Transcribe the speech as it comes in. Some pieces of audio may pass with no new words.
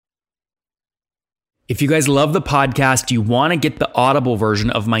If you guys love the podcast, you want to get the Audible version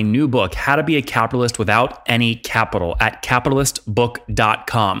of my new book, How to Be a Capitalist Without Any Capital, at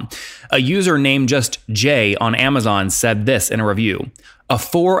capitalistbook.com. A user named just Jay on Amazon said this in a review: a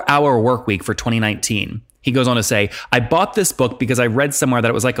 4-hour work week for 2019. He goes on to say, I bought this book because I read somewhere that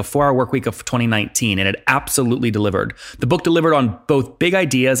it was like a 4-hour work week of 2019, and it absolutely delivered. The book delivered on both big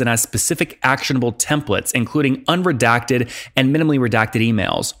ideas and has specific actionable templates, including unredacted and minimally redacted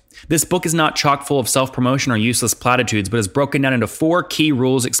emails. This book is not chock full of self-promotion or useless platitudes, but is broken down into 4 key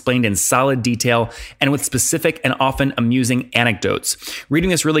rules explained in solid detail and with specific and often amusing anecdotes.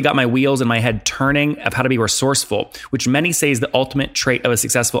 Reading this really got my wheels and my head turning of how to be resourceful, which many say is the ultimate trait of a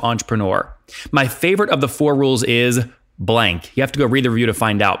successful entrepreneur. My favorite of the 4 rules is blank. You have to go read the review to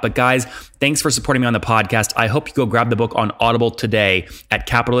find out. But guys, thanks for supporting me on the podcast. I hope you go grab the book on Audible today at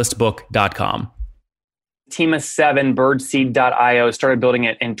capitalistbook.com. Team of 7, Birdseed.io, started building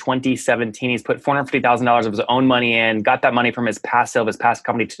it in 2017. He's put $450,000 of his own money in, got that money from his past sale of his past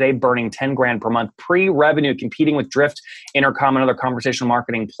company, today burning 10 grand per month pre-revenue, competing with Drift, Intercom, and other conversational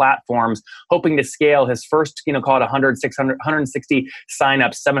marketing platforms, hoping to scale. His first, call it 160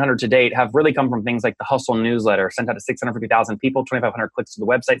 signups, 700 to date, have really come from things like the Hustle newsletter, sent out to 650,000 people, 2,500 clicks to the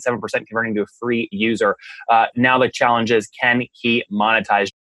website, 7% converting to a free user. Now the challenge is, can he monetize?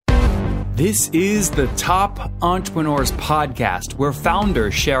 This is the Top Entrepreneurs Podcast, where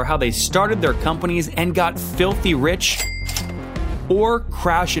founders share how they started their companies and got filthy rich or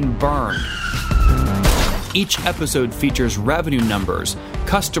crash and burn. Each episode features revenue numbers,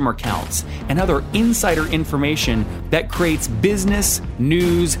 customer counts, and other insider information that creates business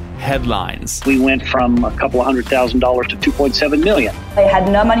news headlines. We went from a couple of $100,000 to $2.7 million. I had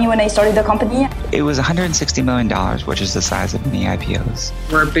no money when I started the company. It was $160 million, which is the size of many IPOs.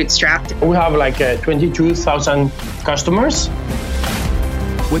 We're bootstrapped. We have like 22,000 customers.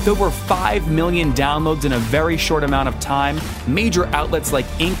 With over 5 million downloads in a very short amount of time, major outlets like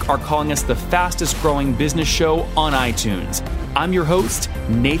Inc. are calling us the fastest growing business show on iTunes. I'm your host,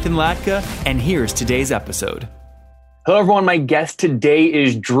 Nathan Latka, and here's today's episode. Hello, everyone. My guest today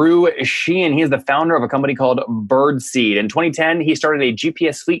is Drew Sheehan. He is the founder of a company called Birdseed. In 2010, he started a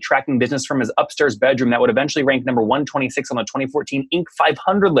GPS fleet tracking business from his upstairs bedroom that would eventually rank number 126 on the 2014 Inc.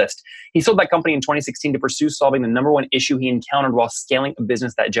 500 list. He sold that company in 2016 to pursue solving the number one issue he encountered while scaling a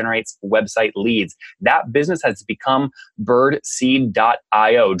business that generates website leads. That business has become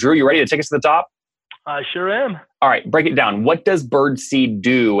Birdseed.io. Drew, you ready to take us to the top? I sure am. All right, break it down. What does Birdseed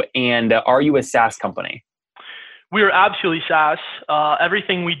do, and are you a SaaS company? We are absolutely SaaS.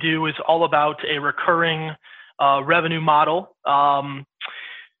 Everything we do is all about a recurring revenue model. The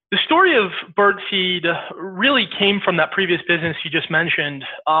story of Birdseed really came from that previous business you just mentioned.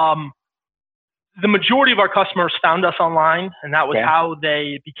 The majority of our customers found us online, and that was how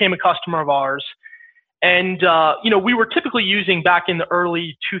they became a customer of ours. And we were typically using, back in the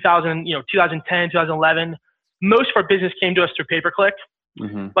early 2010, 2011, most of our business came to us through pay-per-click.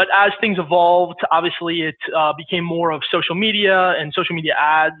 Mm-hmm. But as things evolved, obviously it became more of social media and social media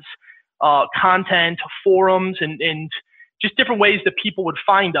ads, content, forums, and just different ways that people would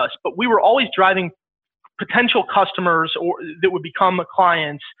find us. But we were always driving potential customers or that would become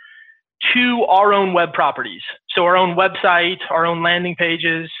clients to our own web properties. So our own website, our own landing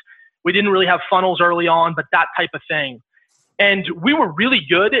pages. We didn't really have funnels early on, but that type of thing. And we were really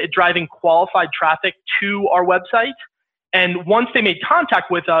good at driving qualified traffic to our website. And once they made contact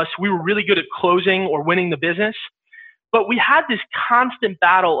with us, we were really good at closing or winning the business. But we had this constant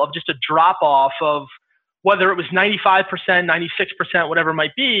battle of just a drop off of whether it was 95%, 96%, whatever it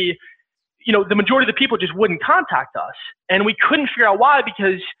might be. The majority of the people just wouldn't contact us. And we couldn't figure out why,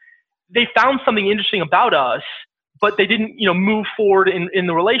 because they found something interesting about us, but they didn't, move forward in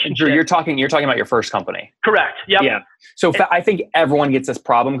the relationship. Drew, you're talking about your first company. Correct. Yep. Yeah. So I think everyone gets this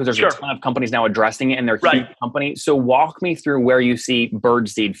problem because there's a ton of companies now addressing it, and they're huge companies. So walk me through where you see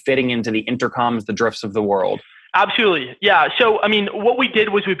Birdseed fitting into the Intercoms, the Drifts of the world. Absolutely. Yeah. So, what we did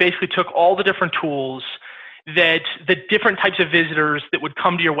was we basically took all the different tools that the different types of visitors that would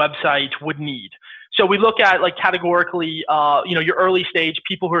come to your website would need. So we look at, like, categorically, your early stage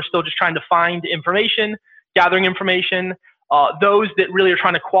people who are still just trying to find information, gathering information, those that really are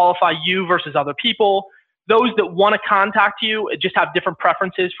trying to qualify you versus other people, those that want to contact you, just have different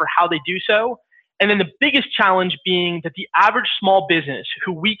preferences for how they do so. And then the biggest challenge being that the average small business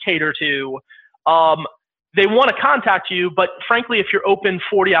who we cater to, they want to contact you, but frankly, if you're open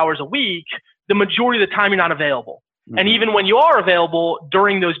 40 hours a week, the majority of the time you're not available. Mm-hmm. And even when you are available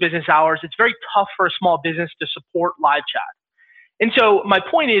during those business hours, it's very tough for a small business to support live chat. And so my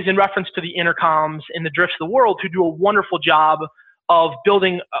point is, in reference to the Intercoms and the Drifts of the world, who do a wonderful job of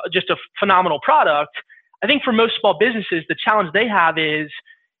building just a phenomenal product. I think for most small businesses, the challenge they have is,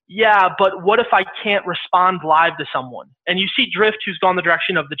 yeah, but what if I can't respond live to someone? And you see Drift, who's gone the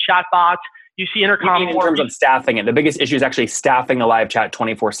direction of the chatbot. You see Intercom. In terms of staffing it, the biggest issue is actually staffing the live chat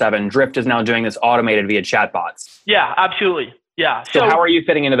 24/7. Drift is now doing this automated via chatbots. Yeah, absolutely. Yeah. So how are you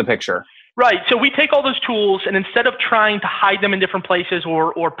fitting into the picture? Right. So we take all those tools, and instead of trying to hide them in different places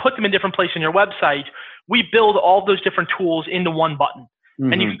or put them in different places on your website, we build all those different tools into one button.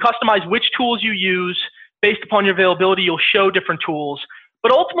 Mm-hmm. And you can customize which tools you use based upon your availability. You'll show different tools.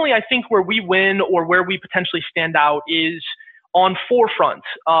 But ultimately, I think where we win or where we potentially stand out is on 4 fronts.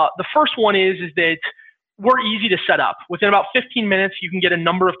 The first one is that we're easy to set up. Within about 15 minutes, you can get a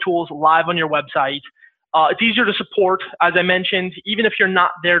number of tools live on your website. It's easier to support, as I mentioned. Even if you're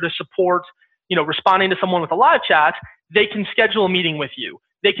not there to support, responding to someone with a live chat, they can schedule a meeting with you.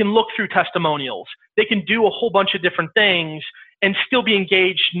 They can look through testimonials. They can do a whole bunch of different things and still be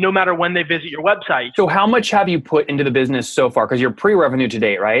engaged no matter when they visit your website. So how much have you put into the business so far? Because you're pre-revenue to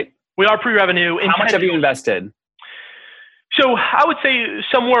date, right? We are pre-revenue. How much have you invested? So I would say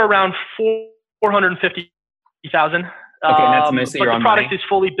somewhere around $450,000. Okay, and that's mostly your own money? But the product is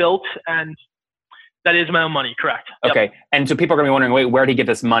fully built, and that is my own money, correct. Okay, yep. And so people are going to be wondering, wait, where did he get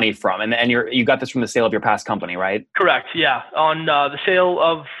this money from? And you got this from the sale of your past company, right? Correct, yeah. On the sale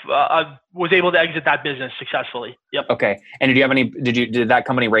of, I was able to exit that business successfully. Yep. Okay, and did you have any? Did that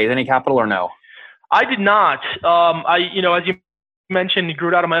company raise any capital or no? I did not. As you mentioned, grew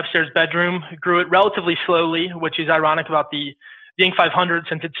it out of my upstairs bedroom. Grew it relatively slowly, which is ironic about the Inc. 500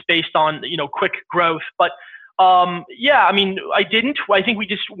 since it's based on quick growth. But I didn't. I think we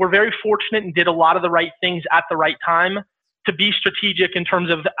just were very fortunate and did a lot of the right things at the right time to be strategic in terms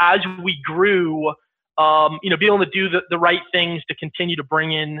of as we grew, be able to do the right things to continue to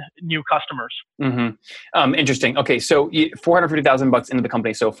bring in new customers. Mm-hmm. Interesting. Okay, so $450,000 into the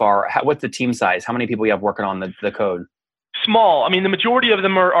company so far. What's the team size? How many people you have working on the code? Small. I mean, the majority of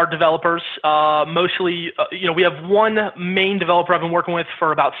them are developers. Mostly, we have one main developer I've been working with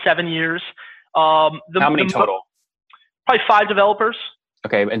for about 7 years. How many total? Probably 5 developers.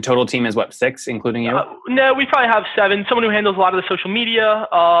 Okay, and total team is what, 6, including you? No, we probably have 7. Someone who handles a lot of the social media,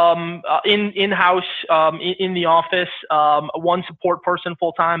 in-house, in the office, one support person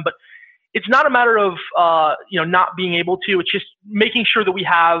full-time. But it's not a matter of not being able to. It's just making sure that we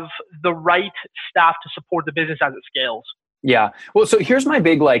have the right staff to support the business as it scales. Yeah. Well, so here's my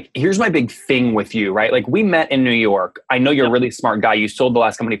big thing with you, right? Like we met in New York. I know you're a really smart guy. You sold the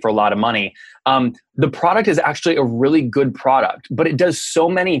last company for a lot of money. The product is actually a really good product, but it does so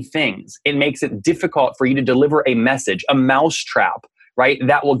many things. It makes it difficult for you to deliver a message, a mousetrap, right?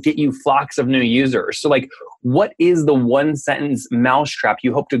 That will get you flocks of new users. So like, what is the one sentence mousetrap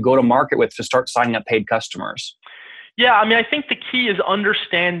you hope to go to market with to start signing up paid customers? Yeah, I mean, I think the key is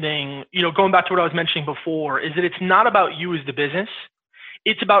understanding, going back to what I was mentioning before, is that it's not about you as the business.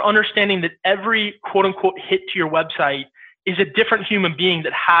 It's about understanding that every quote unquote hit to your website is a different human being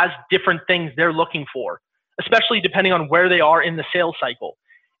that has different things they're looking for, especially depending on where they are in the sales cycle.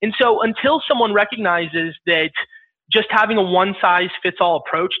 And so until someone recognizes that just having a one size fits all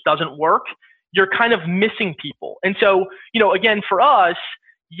approach doesn't work, you're kind of missing people. And so, again, for us,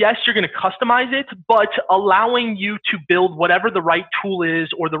 yes, you're going to customize it, but allowing you to build whatever the right tool is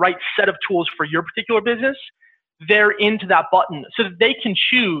or the right set of tools for your particular business, they're into that button so that they can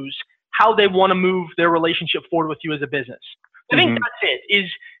choose how they want to move their relationship forward with you as a business. So I think that's it, is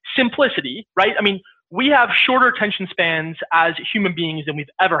simplicity, right? I mean, we have shorter attention spans as human beings than we've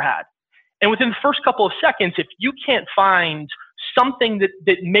ever had. And within the first couple of seconds, if you can't find something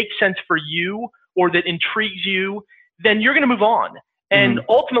that makes sense for you or that intrigues you, then you're going to move on. And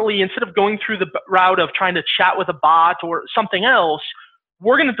ultimately, instead of going through the route of trying to chat with a bot or something else,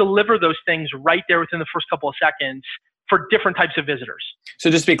 we're going to deliver those things right there within the first couple of seconds for different types of visitors. So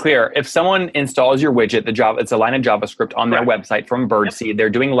just to be clear, if someone installs your widget, it's a line of JavaScript on their website from Birdseed, they're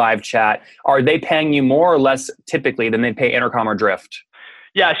doing live chat, are they paying you more or less typically than they pay Intercom or Drift?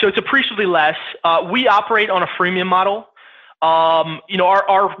 Yeah, so it's appreciably less. We operate on a freemium model. Our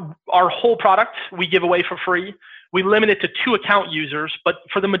whole product we give away for free. We limit it to 2 account users, but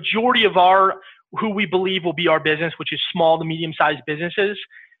for the majority of who we believe will be our business, which is small to medium-sized businesses,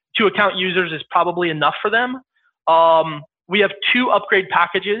 2 account users is probably enough for them. We have 2 upgrade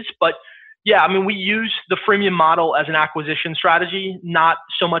packages, but yeah, I mean, we use the freemium model as an acquisition strategy, not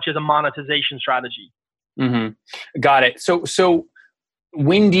so much as a monetization strategy. Mm-hmm. Got it. So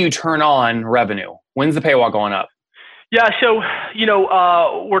when do you turn on revenue? When's the paywall going up? Yeah, so,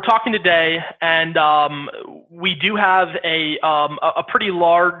 we're talking today, and we do have a pretty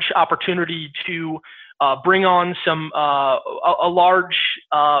large opportunity to bring on a large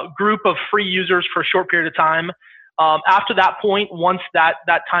group of free users for a short period of time. After that point, once that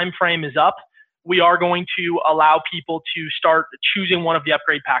time frame is up, we are going to allow people to start choosing one of the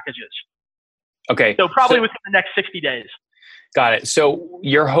upgrade packages. Okay. So probably within the next 60 days. Got it. So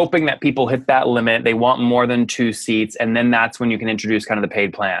you're hoping that people hit that limit, they want more than 2 seats, and then that's when you can introduce kind of the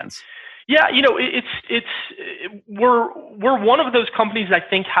paid plans. Yeah, we're one of those companies that I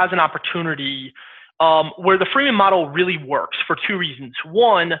think has an opportunity where the freemium model really works for 2 reasons.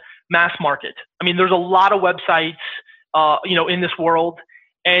 One, mass market. I mean, there's a lot of websites, in this world.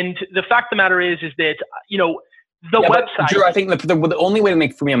 And the fact of the matter is that, website. Drew, I think the only way to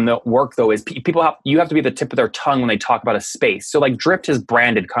make freemium work, though, is you have to be the tip of their tongue when they talk about a space. So like Drift has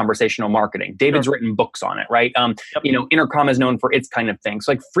branded conversational marketing. David's written books on it, right? Intercom is known for its kind of thing.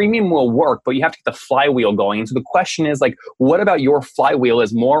 So like freemium will work, but you have to get the flywheel going. And so the question is like, what about your flywheel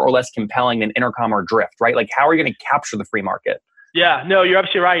is more or less compelling than Intercom or Drift, right? Like how are you going to capture the free market? Yeah, no, you're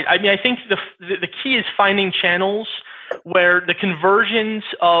absolutely right. I mean, I think the key is finding channels where the conversions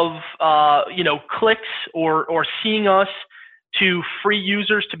of clicks or seeing us to free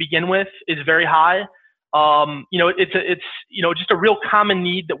users to begin with is very high. It's just a real common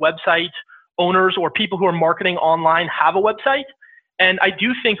need that website owners or people who are marketing online have a website. And I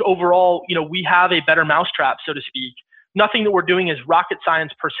do think overall, we have a better mousetrap, so to speak. Nothing that we're doing is rocket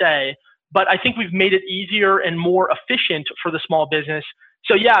science per se, but I think we've made it easier and more efficient for the small business.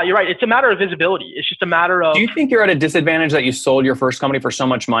 So yeah, you're right. It's a matter of visibility. It's just a matter of... Do you think you're at a disadvantage that you sold your first company for so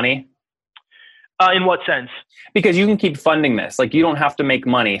much money? In what sense? Because you can keep funding this. Like you don't have to make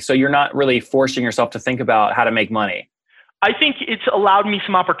money. So you're not really forcing yourself to think about how to make money. I think it's allowed me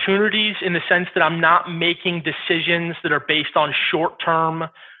some opportunities in the sense that I'm not making decisions that are based on short-term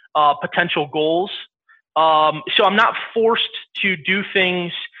potential goals. So I'm not forced to do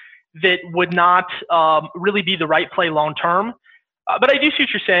things that would not really be the right play long-term. But I do see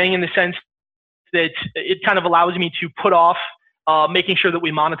what you're saying in the sense that it kind of allows me to put off making sure that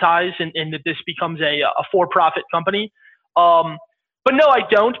we monetize and that this becomes a for-profit company. But no, I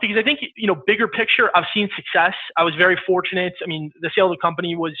don't, because I think, bigger picture, I've seen success. I was very fortunate. I mean, the sale of the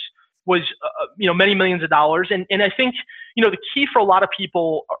company was many millions of dollars. And I think, the key for a lot of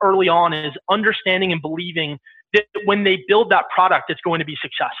people early on is understanding and believing that when they build that product, it's going to be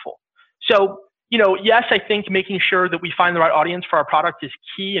successful. So, yes, I think making sure that we find the right audience for our product is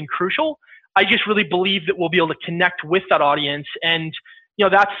key and crucial. I just really believe that we'll be able to connect with that audience. And,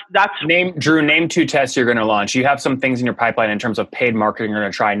 that's name 2 tests you're going to launch. You have some things in your pipeline in terms of paid marketing you're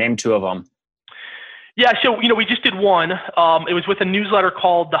going to try. Name 2 of them. Yeah. So, we just did one. It was with a newsletter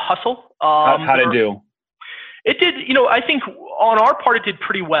called The Hustle. How'd it do? It did, I think on our part, it did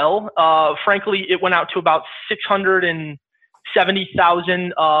pretty well. Frankly, it went out to about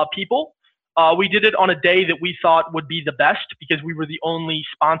 670,000 people. We did it on a day that we thought would be the best because we were the only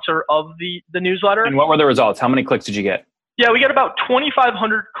sponsor of the newsletter. And what were the results? How many clicks did you get? Yeah, we got about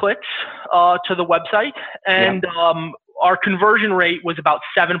 2,500 clicks to the website, and our conversion rate was about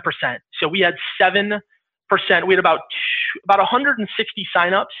 7%. So we had 7%. We had about 160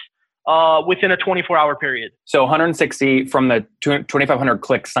 signups within a 24-hour period. So 160 from the 2,500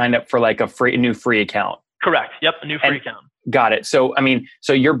 clicks signed up for like a new free account. Correct. Yep, a new free account. Got it. So,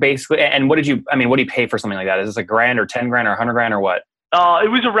 so you're basically, and what do you pay for something like that? Is this $1,000 or $10,000 or $100,000 or what?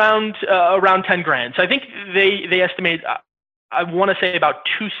 It was around $10,000. So I think they estimate, I want to say about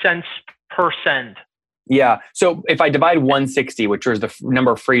 2 cents per send. Yeah. So if I divide 160, which was the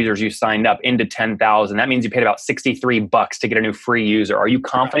number of free users you signed up, into 10,000, that means you paid about $63 to get a new free user. Are you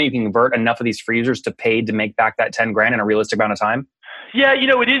confident you can convert enough of these free users to paid to make back that $10,000 in a realistic amount of time? Yeah,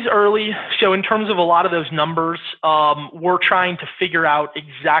 it is early. So in terms of a lot of those numbers, we're trying to figure out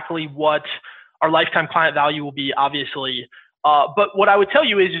exactly what our lifetime client value will be, obviously. But what I would tell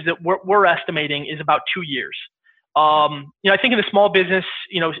you is that we're estimating is about 2 years. I think in the small business,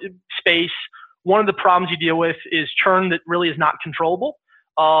 space, one of the problems you deal with is churn that really is not controllable.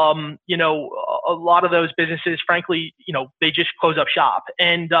 A lot of those businesses, frankly, they just close up shop.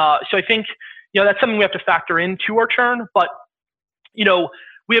 And so I think, that's something we have to factor into our churn. But we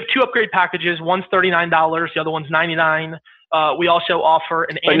have 2 upgrade packages. One's $39. The other one's $99. We also offer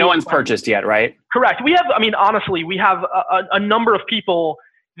an annual. But no one's purchased yet, right? Correct. We have, honestly, we have a number of people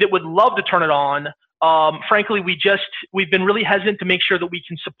that would love to turn it on. Frankly, we've been really hesitant to make sure that we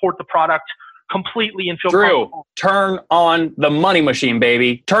can support the product completely and feel comfortable. Turn on the money machine,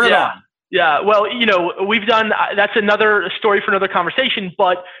 baby. Turn it on. Yeah. Well, we've done, that's another story for another conversation,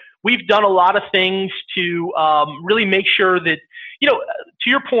 but we've done a lot of things to really make sure that, to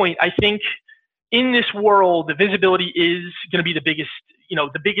your point, I think in this world, the visibility is going to be the biggest,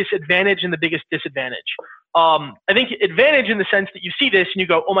 the biggest advantage and the biggest disadvantage. I think advantage in the sense that you see this and you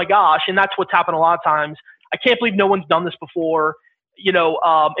go, oh my gosh, and that's what's happened a lot of times. I can't believe no one's done this before,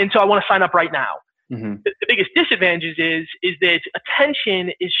 and so I want to sign up right now. Mm-hmm. The biggest disadvantage is that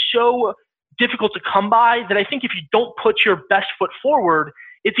attention is so difficult to come by that I think if you don't put your best foot forward,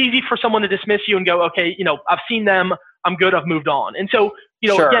 it's easy for someone to dismiss you and go, okay, I've seen them, I'm good, I've moved on. And so,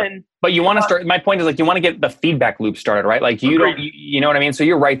 Sure. Again, but you want to start, my point is you want to get the feedback loop started, right? Like you don't, you know what I mean? So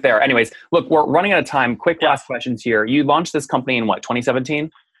you're right there. Anyways, look, we're running out of time. Quick last questions here. You launched this company in what, 2017?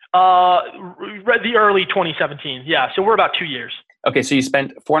 The early 2017. Yeah. So we're about 2 years. Okay. So you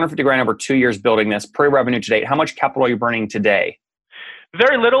spent $450,000 over 2 years building this, pre-revenue to date. How much capital are you burning today?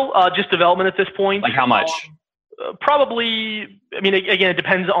 Very little, just development at this point. Like how much? Probably, again, it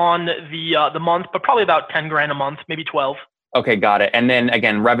depends on the month, but probably about $10,000 a month, maybe 12. Okay, got it. And then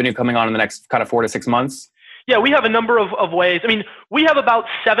again, revenue coming on in the next kind of 4 to 6 months? Yeah, we have a number of ways. We have about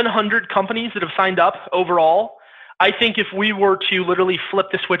 700 companies that have signed up overall. I think if we were to literally flip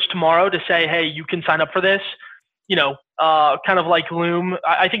the switch tomorrow to say, hey, you can sign up for this, kind of like Loom,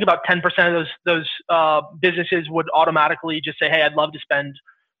 I think about 10% of those businesses would automatically just say, hey, I'd love to spend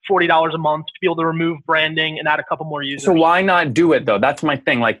 $40 a month to be able to remove branding and add a couple more users. So why not do it though? That's my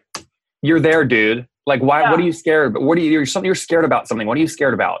thing. Like, you're there, dude. Like, why? Yeah. What are you scared about? You're scared about something. What are you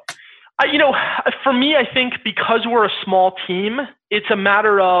scared about? For me, I think because we're a small team, it's a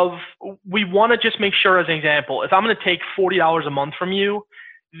matter of we want to just make sure, as an example, if I'm going to take $40 a month from you,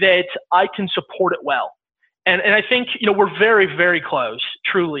 that I can support it well. And I think, we're very, very close,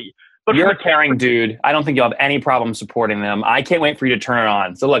 truly. But you're a caring dude. I don't think you'll have any problem supporting them. I can't wait for you to turn it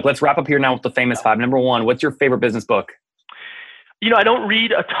on. So look, let's wrap up here now with the famous five. Number one, what's your favorite business book? I don't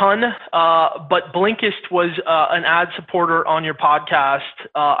read a ton, but Blinkist was an ad supporter on your podcast.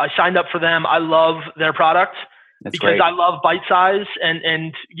 I signed up for them. I love their product. That's because great. I love bite size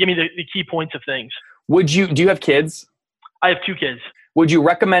and give me the key points of things. Do you have kids? I have 2 kids. Would you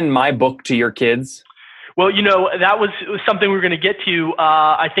recommend my book to your kids? Well, that was something we were going to get to,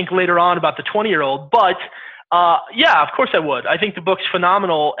 I think later on about the 20-year-old, but yeah, of course I would. I think the book's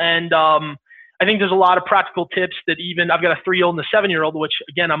phenomenal. And, I think there's a lot of practical tips that even I've got a 3-year-old and a 7-year-old, which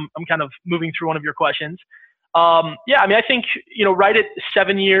again, I'm kind of moving through one of your questions. I think, right at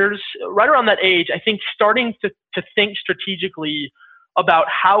 7 years, right around that age, I think starting to think strategically about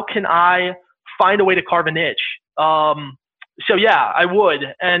how can I find a way to carve a niche. So yeah, I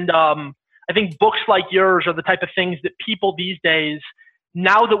would. And, I think books like yours are the type of things that people these days,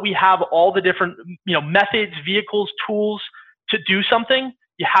 now that we have all the different, methods, vehicles, tools to do something,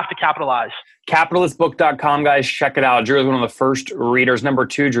 you have to capitalize. Capitalistbook.com, guys. Check it out. Drew is one of the first readers. Number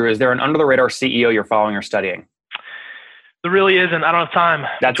 2, Drew, is there an under-the-radar CEO you're following or studying? There really isn't. I don't have time.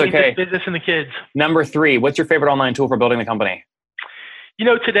 That's okay. Business and the kids. Number 3, what's your favorite online tool for building the company?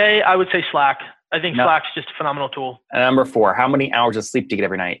 Today I would say Slack. I think Slack's just a phenomenal tool. And number 4, how many hours of sleep do you get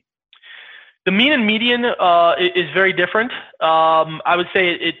every night? The mean and median is very different. I would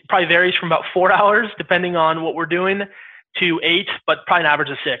say it probably varies from about 4 hours, depending on what we're doing, to 8, but probably an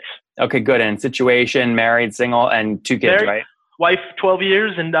average of 6. Okay, good. And situation, married, single, and 2 kids, right? Wife, 12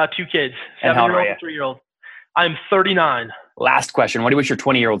 years, and 2 kids, 7-year-old and 3-year-old. I'm 39. Last question. What do you wish your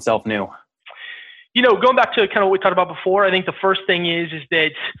 20-year-old self knew? Going back to kind of what we talked about before, I think the first thing is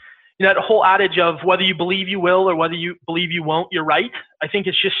that that whole adage of whether you believe you will or whether you believe you won't, you're right. I think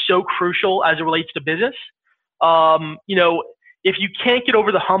it's just so crucial as it relates to business. If you can't get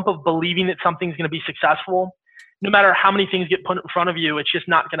over the hump of believing that something's going to be successful, no matter how many things get put in front of you, it's just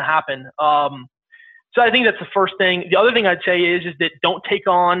not going to happen. So I think that's the first thing. The other thing I'd say is that don't take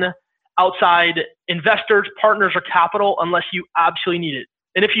on outside investors, partners, or capital unless you absolutely need it.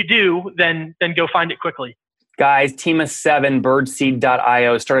 And if you do, then go find it quickly. Guys, team of 7,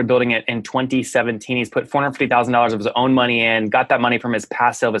 Birdseed.io, started building it in 2017. He's put $450,000 of his own money in, got that money from his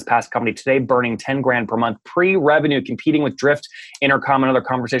past sale of his past company. Today, burning $10,000 per month, pre-revenue, competing with Drift, Intercom, and other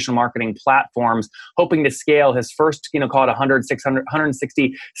conversational marketing platforms, hoping to scale. His first, call it 100, 600,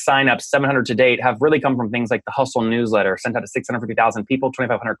 160 signups, 700 to date, have really come from things like the Hustle newsletter, sent out to 650,000 people,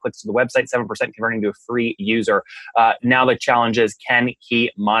 2,500 clicks to the website, 7% converting to a free user. Now the challenge is, can he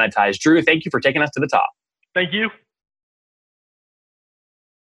monetize? Drew, thank you for taking us to the top. Thank you.